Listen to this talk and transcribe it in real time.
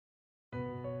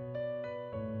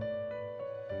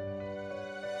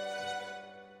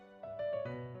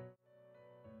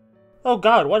Oh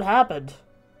god, what happened?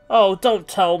 Oh, don't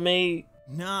tell me.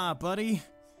 Nah, buddy.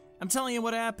 I'm telling you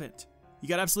what happened. You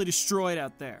got absolutely destroyed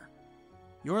out there.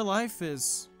 Your life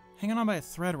is hanging on by a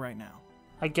thread right now.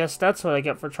 I guess that's what I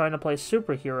get for trying to play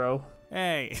superhero.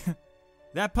 Hey,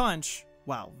 that punch,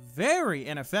 while very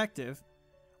ineffective,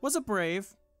 was a brave,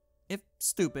 if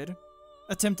stupid,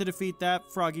 attempt to defeat that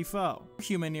froggy foe. A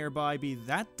human nearby be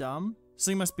that dumb,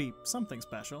 so you must be something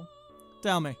special.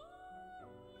 Tell me,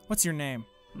 what's your name?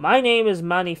 My name is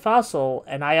Maany,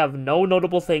 and I have no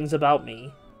notable things about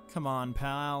me. Come on,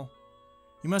 pal.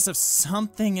 You must have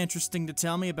something interesting to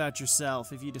tell me about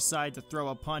yourself if you decide to throw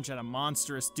a punch at a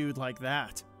monstrous dude like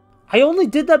that. I only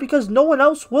did that because no one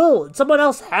else will, and someone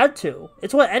else had to.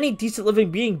 It's what any decent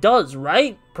living being does,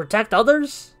 right? Protect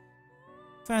others?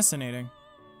 Fascinating.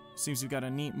 Seems you've got a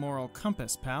neat moral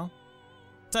compass, pal.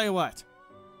 Tell you what,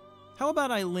 how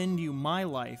about I lend you my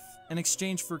life in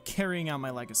exchange for carrying out my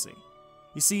legacy?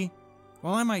 You see,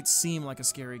 while I might seem like a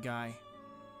scary guy,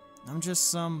 I'm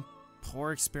just some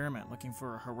poor experiment looking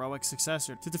for a heroic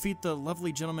successor to defeat the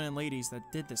lovely gentlemen and ladies that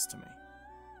did this to me.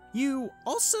 You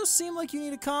also seem like you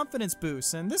need a confidence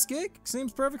boost, and this gig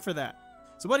seems perfect for that.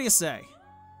 So what do you say?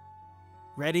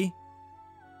 Ready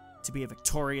to be a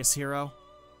victorious hero?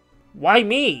 Why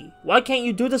me? Why can't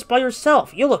you do this by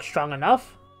yourself? You look strong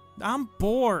enough. I'm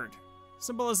bored.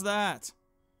 Simple as that.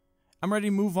 I'm ready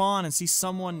to move on and see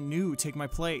someone new take my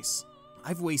place.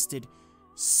 I've wasted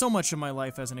so much of my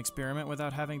life as an experiment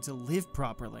without having to live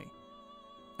properly.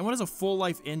 And what does a full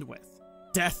life end with?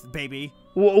 Death, baby.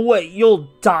 Wait, you'll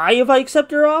die if I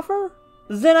accept your offer?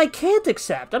 Then I can't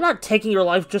accept. I'm not taking your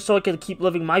life just so I can keep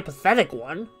living my pathetic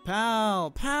one.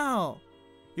 Pal.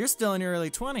 You're still in your early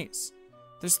 20s.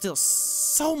 There's still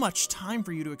so much time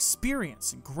for you to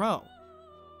experience and grow.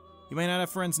 You may not have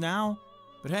friends now,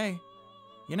 but hey,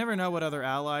 you never know what other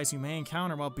allies you may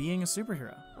encounter while being a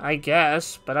superhero. I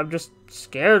guess, but I'm just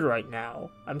scared right now.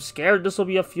 I'm scared this will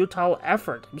be a futile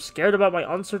effort. I'm scared about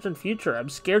my uncertain future. I'm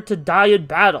scared to die in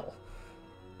battle.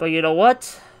 But you know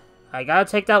what? I gotta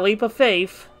take that leap of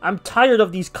faith. I'm tired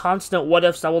of these constant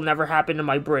what-ifs that will never happen in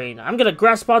my brain. I'm gonna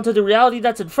grasp onto the reality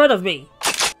that's in front of me.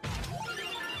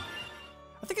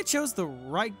 I think I chose the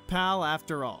right pal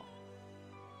after all.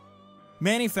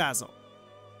 Maany,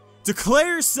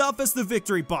 declare yourself as the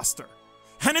Victory Buster,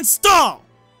 and install!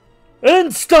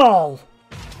 Install!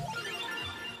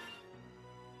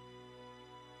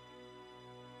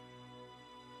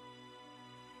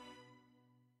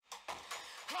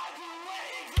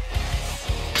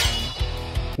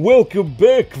 Welcome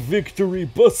back, Victory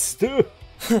Buster!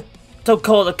 Don't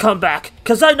call it a comeback,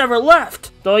 cause I never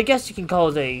left! Though I guess you can call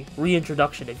it a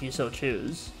reintroduction if you so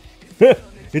choose.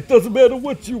 It doesn't matter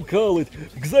what you call it,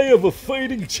 because I have a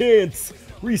fighting chance.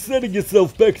 Resetting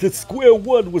yourself back to square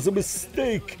one was a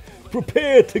mistake.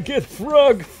 Prepare to get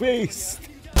frog-faced.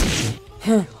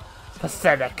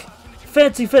 Pathetic.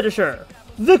 Fancy finisher.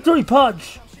 Victory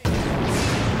punch!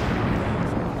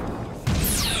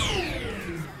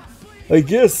 I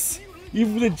guess,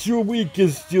 even at your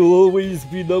weakest, you'll always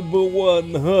be number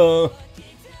one, huh?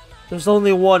 There's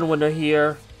only one winner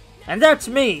here, and that's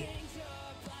me.